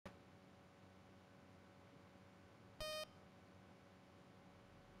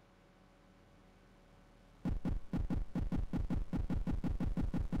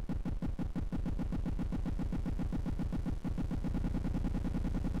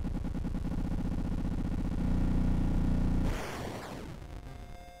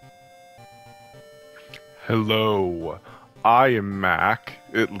Hello, I am Mac,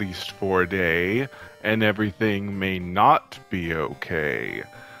 at least for a day, and everything may not be okay.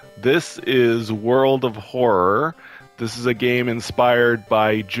 This is World of Horror. This is a game inspired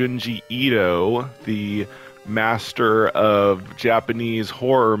by Junji Ito, the master of Japanese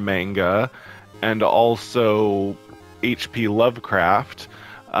horror manga, and also H.P. Lovecraft.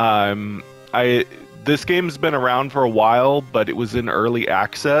 I This game's been around for a while, but it was in early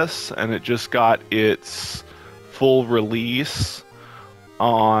access, and it just got its full release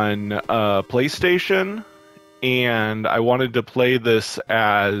on PlayStation. And I wanted to play this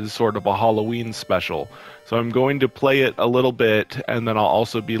as sort of a Halloween special. So I'm going to play it a little bit, and then I'll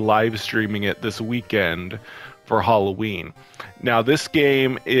also be live streaming it this weekend for Halloween. Now, this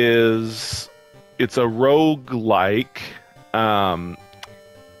game it's a roguelike.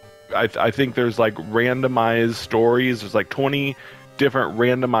 I think there's like randomized stories. There's like 20 different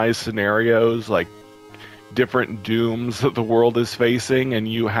randomized scenarios, like different dooms that the world is facing, and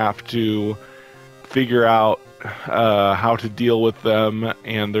you have to figure out how to deal with them.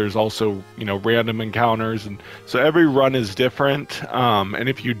 And there's also, random encounters, and so every run is different. And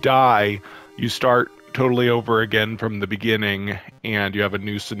if you die, you start totally over again from the beginning, and you have a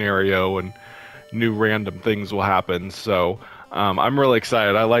new scenario, and new random things will happen. So I'm really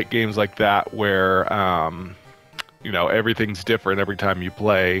excited. I like games like that where everything's different every time you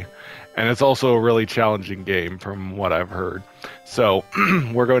play. And it's also a really challenging game from what I've heard. So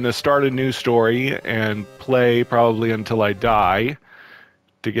we're going to start a new story and play probably until I die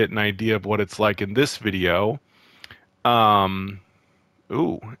to get an idea of what it's like in this video. And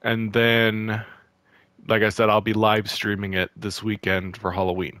then, like I said, I'll be live streaming it this weekend for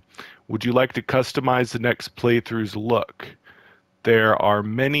Halloween. Would you like to customize the next playthrough's look? There are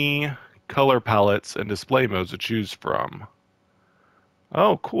many color palettes and display modes to choose from.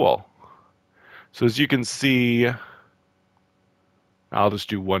 Oh, cool. So as you can see, I'll just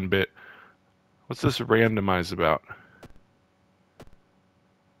do one bit. What's this randomize about?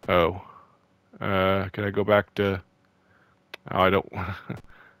 Oh. Can I go back to... Oh, I don't...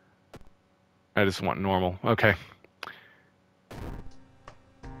 I just want normal. Okay.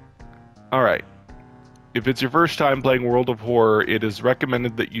 Alright. If it's your first time playing World of Horror, it is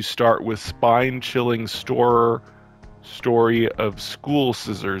recommended that you start with spine-chilling story of school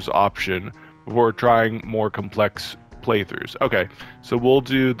scissors option before trying more complex playthroughs. Okay, so we'll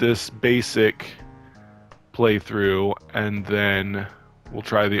do this basic playthrough, and then we'll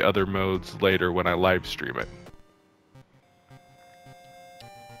try the other modes later when I live stream it.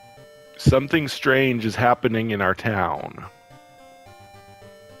 Something strange is happening in our town.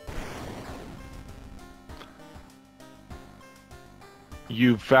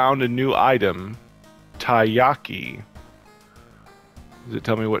 You've found a new item, taiyaki. Does it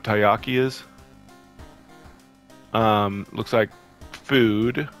tell me what taiyaki is? Looks like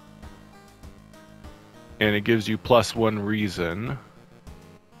food. And it gives you +1 reason.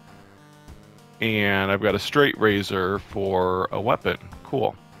 And I've got a straight razor for a weapon.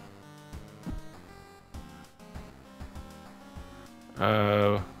 Cool.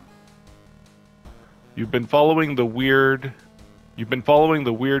 You've been following the weird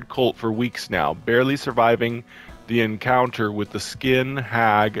cult for weeks now, barely surviving the encounter with the skin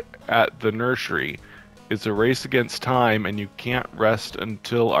hag at the nursery. It's a race against time, and you can't rest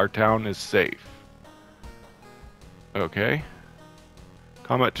until our town is safe. Okay.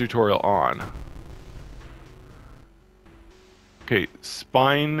 Combat tutorial on. Okay,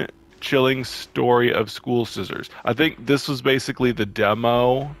 spine-chilling story of school scissors. I think this was basically the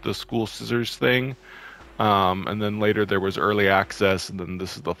demo, the school scissors thing. And then later there was early access, and then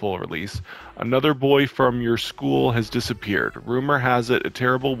this is the full release. Another boy from your school has disappeared. Rumor has it a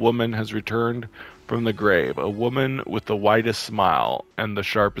terrible woman has returned from the grave. A woman with the whitest smile and the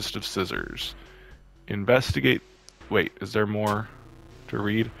sharpest of scissors. Investigate... Wait, is there more to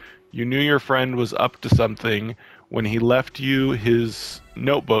read? You knew your friend was up to something when he left you his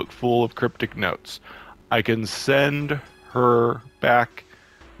notebook full of cryptic notes. I can send her back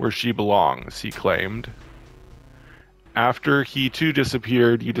where she belongs, he claimed. After he too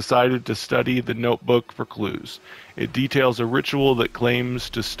disappeared, you decided to study the notebook for clues. It details a ritual that claims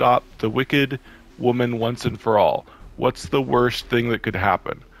to stop the wicked woman once and for all. What's the worst thing that could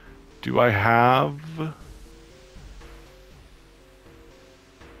happen? Do I have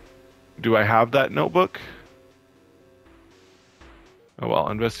that notebook? Oh well,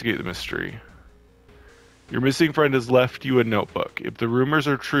 investigate the mystery. Your missing friend has left you a notebook. If the rumors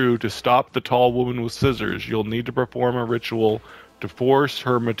are true, to stop the tall woman with scissors, you'll need to perform a ritual to force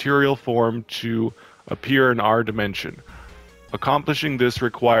her material form to appear in our dimension. Accomplishing this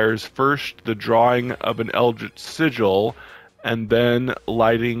requires first the drawing of an eldritch sigil and then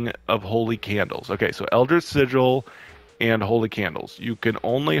lighting of holy candles. Okay, so eldritch sigil and holy candles. You can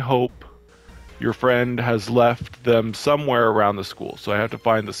only hope your friend has left them somewhere around the school. So I have to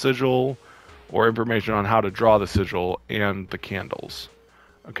find the sigil or information on how to draw the sigil and the candles.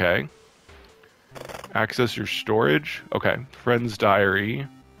 Okay. Access your storage. Okay. Friend's diary.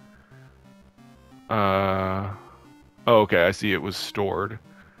 Oh, okay. I see it was stored.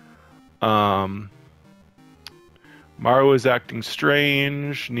 Maru is acting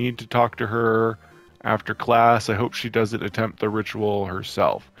strange. Need to talk to her after class. I hope she doesn't attempt the ritual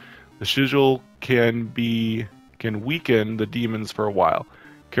herself. The sigil can weaken the demons for a while.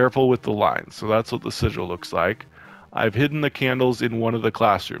 Careful with the lines. So that's what the sigil looks like. I've hidden the candles in one of the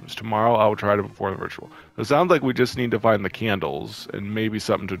classrooms. Tomorrow I will try to perform the ritual. It sounds like we just need to find the candles and maybe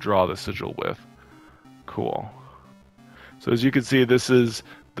something to draw the sigil with. Cool. So as you can see, this is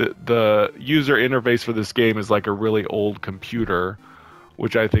the user interface for this game is like a really old computer,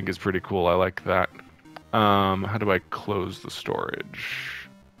 which I think is pretty cool. I like that. How do I close the storage?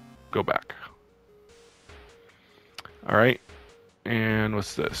 Go back. All right. And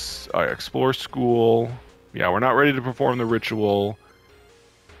what's this? All right, explore school. Yeah, we're not ready to perform the ritual.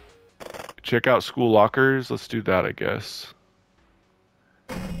 Check out school lockers. Let's do that, I guess.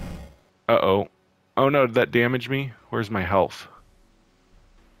 Uh-oh. Oh no, did that damage me? Where's my health?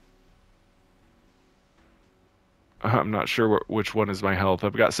 I'm not sure which one is my health.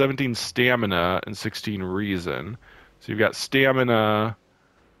 I've got 17 stamina and 16 reason. So you've got stamina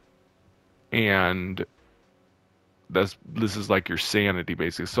and this is like your sanity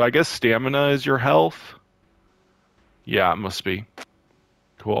basically. So I guess stamina is your health. Yeah, it must be.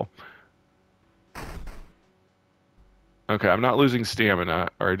 Cool. Okay, I'm not losing stamina,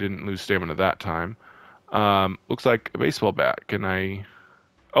 or I didn't lose stamina that time. Looks like a baseball bat. Can I...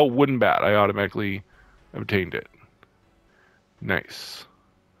 Oh, wooden bat. I automatically obtained it. Nice.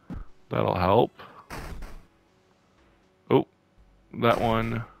 That'll help. Oh, that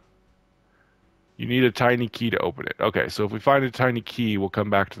one. You need a tiny key to open it. Okay, so if we find a tiny key, we'll come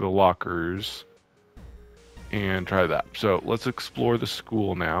back to the lockers and try that. So let's explore the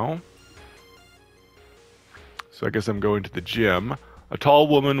school now. So I guess I'm going to the gym. A tall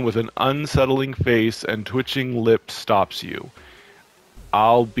woman with an unsettling face and twitching lips stops you.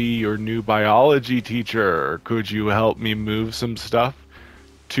 I'll be your new biology teacher. Could you help me move some stuff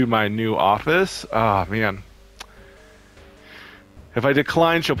to my new office? Ah, man. If I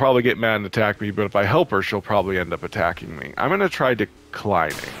decline, she'll probably get mad and attack me, but if I help her, she'll probably end up attacking me. I'm going to try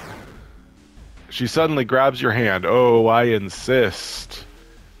declining. She suddenly grabs your hand. Oh, I insist.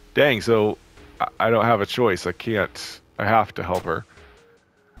 Dang, so I don't have a choice. I can't. I have to help her.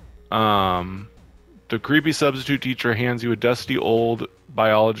 The creepy substitute teacher hands you a dusty old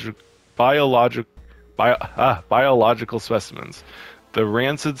biological specimens. The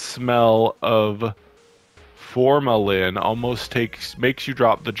rancid smell of formalin almost makes you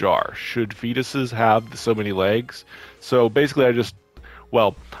drop the jar. Should fetuses have so many legs? So basically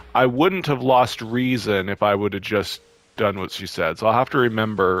I wouldn't have lost reason if I would have just done what she said. So I'll have to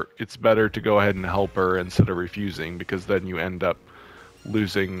remember it's better to go ahead and help her instead of refusing, because then you end up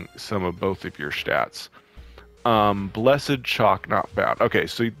losing some of both of your stats. Blessed chalk not found. Okay,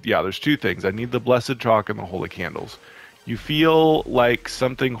 so yeah, there's two things. I need the blessed chalk and the holy candles. You feel like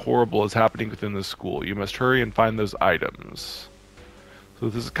something horrible is happening within the school. You must hurry and find those items. So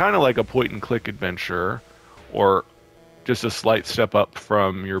this is kind of like a point and click adventure, or just a slight step up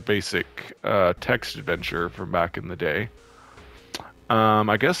from your basic text adventure from back in the day.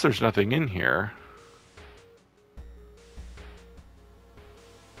 I guess there's nothing in here.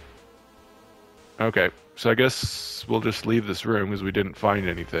 Okay, so I guess we'll just leave this room because we didn't find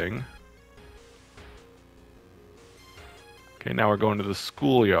anything. Okay, now we're going to the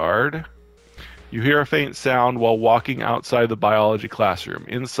schoolyard. You hear a faint sound while walking outside the biology classroom.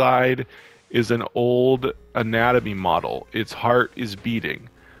 Inside is an old anatomy model. Its heart is beating.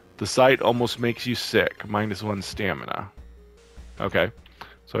 The sight almost makes you sick. -1 stamina. Okay,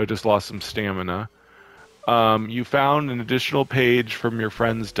 so I just lost some stamina. You found an additional page from your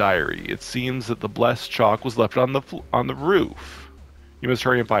friend's diary. It seems that the blessed chalk was left on the roof. You must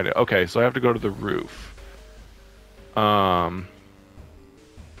hurry and find it. Okay, so I have to go to the roof. I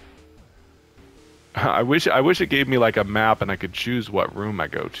wish it gave me like a map and I could choose what room I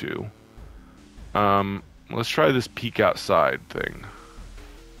go to. Let's try this peek outside thing.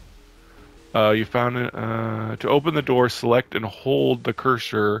 You found it. To open the door, select and hold the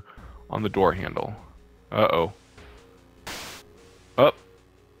cursor on the door handle. Uh-oh. Oh.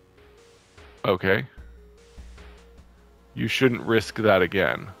 Okay. You shouldn't risk that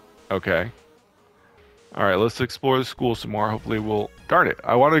again. Okay. Alright, let's explore the school some more. Hopefully we'll... Darn it,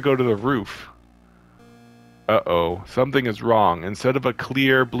 I want to go to the roof. Uh-oh, something is wrong. Instead of a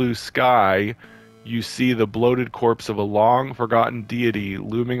clear blue sky, you see the bloated corpse of a long-forgotten deity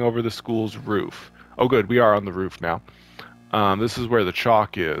looming over the school's roof. Oh good, we are on the roof now. This is where the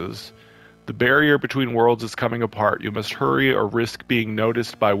chalk is. The barrier between worlds is coming apart. You must hurry or risk being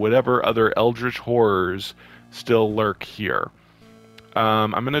noticed by whatever other eldritch horrors still lurk here.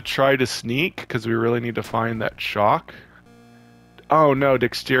 I'm going to try to sneak, because we really need to find that chalk. Oh no,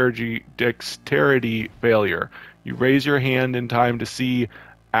 dexterity failure. You raise your hand in time to see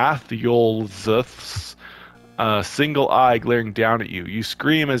Athiolzuth's single eye glaring down at you. You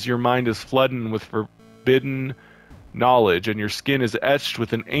scream as your mind is flooding with forbidden knowledge, and your skin is etched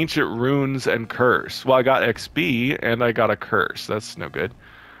with an ancient runes and curse. Well, I got XP, and I got a curse. That's no good.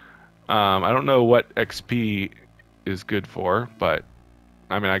 I don't know what XP is good for, but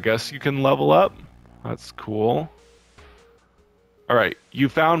I mean, I guess you can level up. That's cool. Alright, you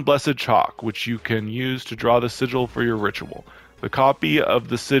found Blessed Chalk, which you can use to draw the sigil for your ritual. The copy of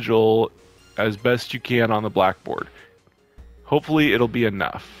the sigil as best you can on the blackboard. Hopefully it'll be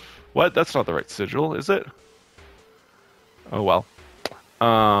enough. What? That's not the right sigil, is it? Oh well.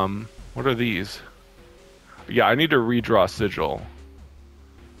 What are these? Yeah, I need to redraw sigil.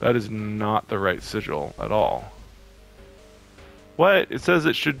 That is not the right sigil at all. What? It says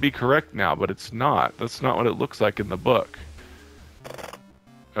it should be correct now, but it's not. That's not what it looks like in the book.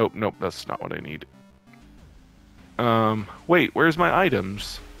 Oh, nope, that's not what I need. Wait, where's my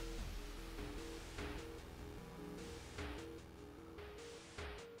items?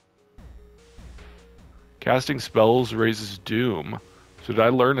 Casting spells raises doom. So did I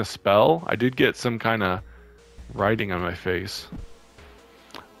learn a spell? I did get some kind of writing on my face.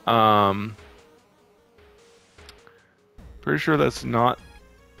 Pretty sure that's not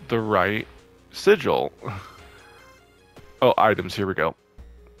the right sigil. Oh, items, here we go.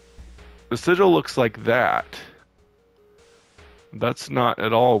 The sigil looks like that. That's not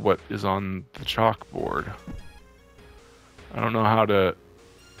at all what is on the chalkboard. I don't know how to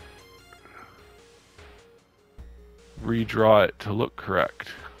redraw it to look correct.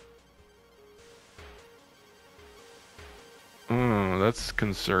 That's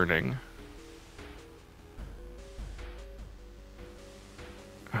concerning.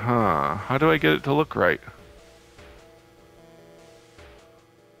 Huh. How do I get it to look right?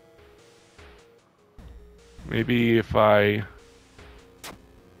 Maybe if I...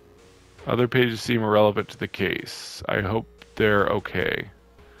 Other pages seem irrelevant to the case. I hope they're okay.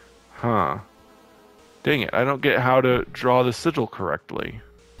 Huh. Dang it, I don't get how to draw the sigil correctly.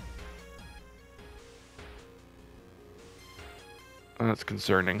 That's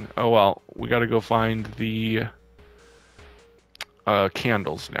concerning. Oh well, we gotta go find the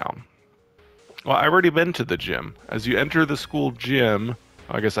candles now. Well, I've already been to the gym. As you enter the school gym,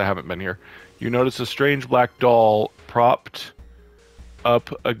 I guess I haven't been here, you notice a strange black doll propped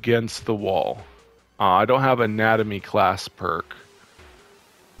up against the wall. I don't have anatomy class perk,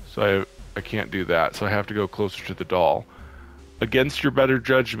 so I can't do that, so I have to go closer to the doll. Against your better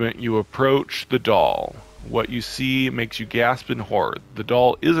judgment, you approach the doll. What you see makes you gasp in horror. The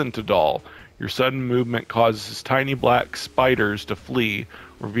doll isn't a doll. Your sudden movement causes tiny black spiders to flee,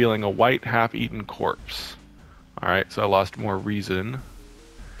 revealing a white, half-eaten corpse. Alright, so I lost more reason.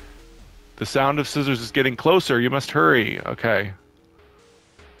 The sound of scissors is getting closer. You must hurry. Okay.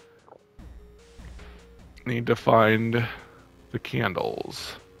 Need to find the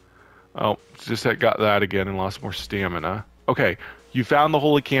candles. Oh, just got that again and lost more stamina. Okay, you found the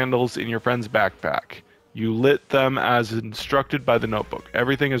holy candles in your friend's backpack. You lit them as instructed by the notebook.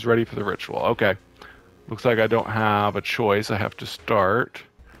 Everything is ready for the ritual. Okay. Looks like I don't have a choice. I have to start.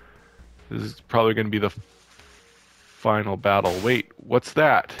 This is probably going to be the final battle. Wait, what's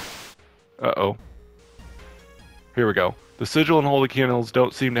that? Uh-oh. Here we go. The sigil and holy candles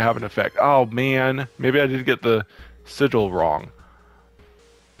don't seem to have an effect. Oh, man. Maybe I did get the sigil wrong.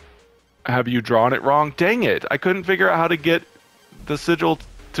 Have you drawn it wrong? Dang it. I couldn't figure out how to get the sigil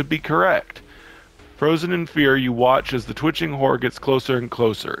to be correct. Frozen in fear, you watch as the twitching horror gets closer and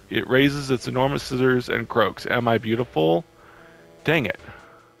closer. It raises its enormous scissors and croaks. Am I beautiful? Dang it.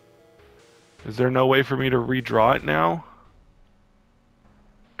 Is there no way for me to redraw it now?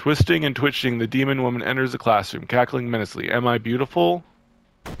 Twisting and twitching, the demon woman enters the classroom, cackling menacingly. Am I beautiful?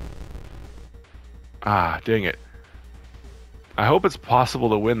 Ah, dang it. I hope it's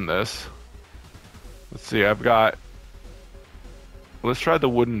possible to win this. Let's see, I've got... Let's try the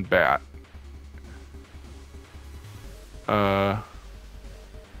wooden bat.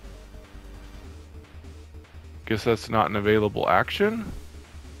 guess that's not an available action.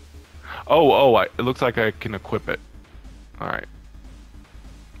 Oh, it looks like I can equip it. Alright.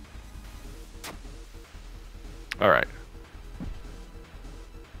 Alright.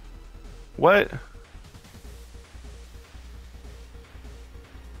 What?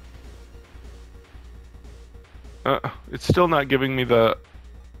 It's still not giving me the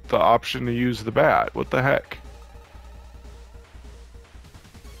option to use the bat. What the heck?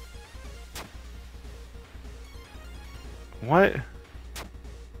 What?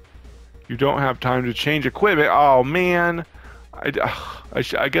 You don't have time to change equipment. Oh man,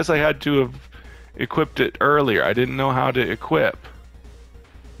 I guess I had to have equipped it earlier. I didn't know how to equip.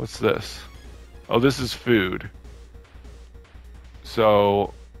 What's this? Oh, this is food.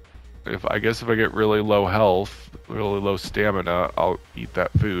 So, I guess if I get really low health, really low stamina, I'll eat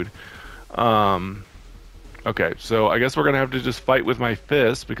that food. Okay, so I guess we're gonna have to just fight with my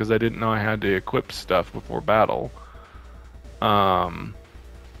fist because I didn't know I had to equip stuff before battle.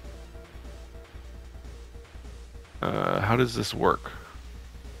 How does this work?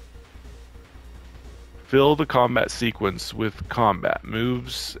 Fill the combat sequence with combat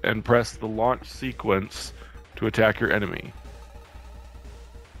moves and press the launch sequence to attack your enemy.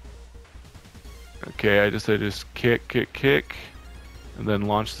 Okay, I just kick, and then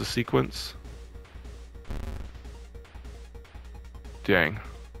launch the sequence. Dang.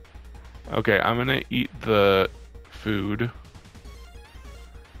 Okay, I'm gonna eat the food.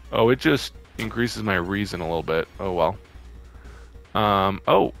 Oh, it just increases my reason a little bit. Oh well.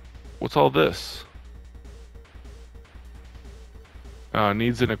 Oh, what's all this?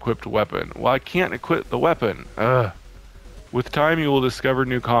 Needs an equipped weapon. Well, I can't equip the weapon. Ugh. With time, you will discover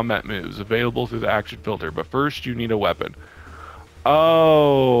new combat moves available through the action filter, but first you need a weapon.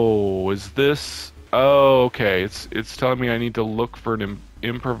 Oh, is this... Oh, okay. It's telling me I need to look for an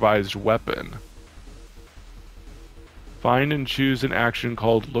improvised weapon. Find and choose an action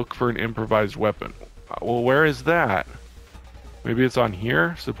called look for an improvised weapon. Well, where is that? Maybe it's on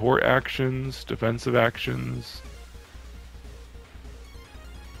here? Support actions, defensive actions.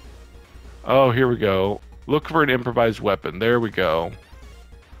 Oh, here we go. Look for an improvised weapon. There we go.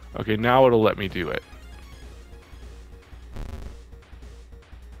 Okay, now it'll let me do it.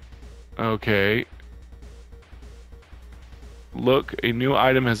 Okay. Look, a new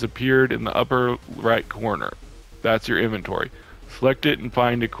item has appeared in the upper right corner. That's your inventory. Select it and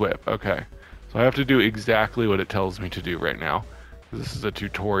find equip. Okay. So I have to do exactly what it tells me to do right now. This is a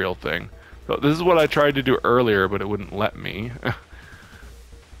tutorial thing. So this is what I tried to do earlier, but it wouldn't let me.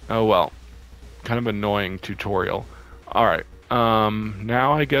 Oh well. Kind of annoying tutorial. Alright.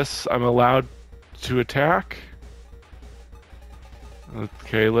 Now I guess I'm allowed to attack.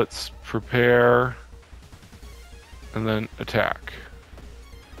 Okay, let's prepare. And then attack.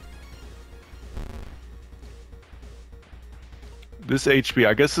 This HP,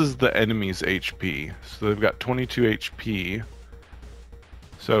 I guess, is the enemy's HP. So they've got 22 HP.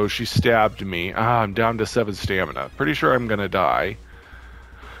 So she stabbed me. I'm down to 7 stamina. Pretty sure I'm gonna die.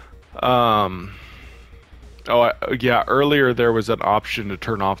 Yeah, earlier there was an option to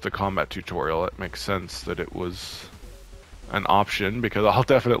turn off the combat tutorial. It makes sense that it was an option because I'll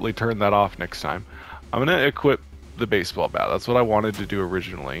definitely turn that off next time. I'm gonna equip the baseball bat. That's what I wanted to do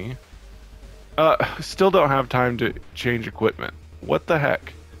originally. Still don't have time to change equipment. What the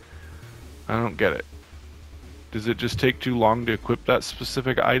heck? I don't get it. Does it just take too long to equip that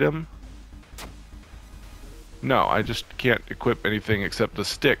specific item? No, I just can't equip anything except the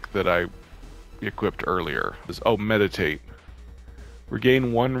stick that I equipped earlier. Oh, meditate.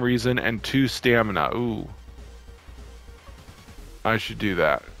 Regain 1 reason and 2 stamina. Ooh. I should do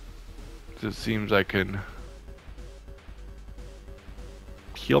that. It seems I can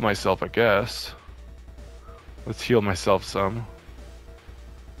heal myself, I guess. Let's heal myself some.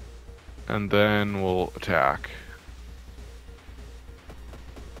 And then we'll attack.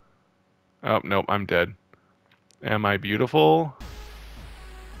 Oh, nope, I'm dead. Am I beautiful?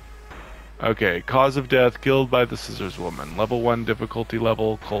 Okay, cause of death, killed by the scissors woman. Level 1 difficulty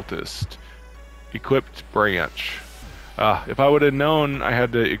level, cultist. Equipped branch. If I would have known I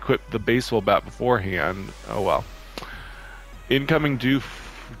had to equip the baseball bat beforehand, oh well. Incoming doom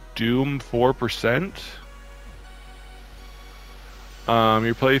 4%.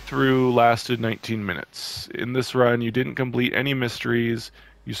 Your playthrough lasted 19 minutes. In this run, you didn't complete any mysteries.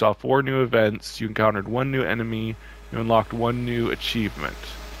 You saw 4 new events. You encountered 1 new enemy. You unlocked 1 new achievement.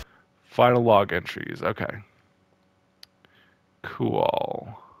 Final log entries. Okay.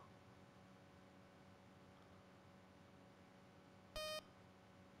 Cool.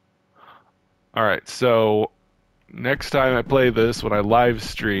 Alright, so next time I play this, when I live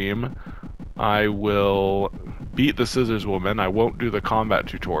stream, I will beat the scissors woman. I won't do the combat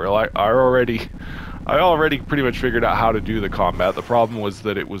tutorial. I already pretty much figured out how to do the combat. The problem was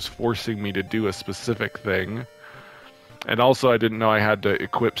that it was forcing me to do a specific thing. And also I didn't know I had to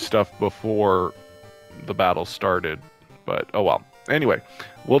equip stuff before the battle started. But oh well. Anyway,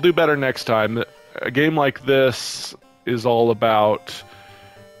 we'll do better next time. A game like this is all about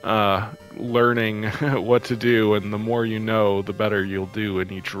learning what to do, and the more you know, the better you'll do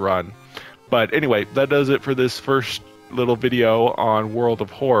in each run. But anyway, that does it for this first little video on World of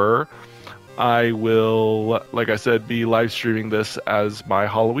Horror. I will, like I said, be live streaming this as my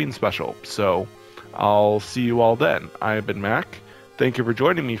Halloween special. So I'll see you all then. I have been Mac. Thank you for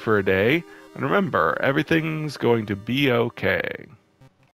joining me for a day. And remember, everything's going to be okay.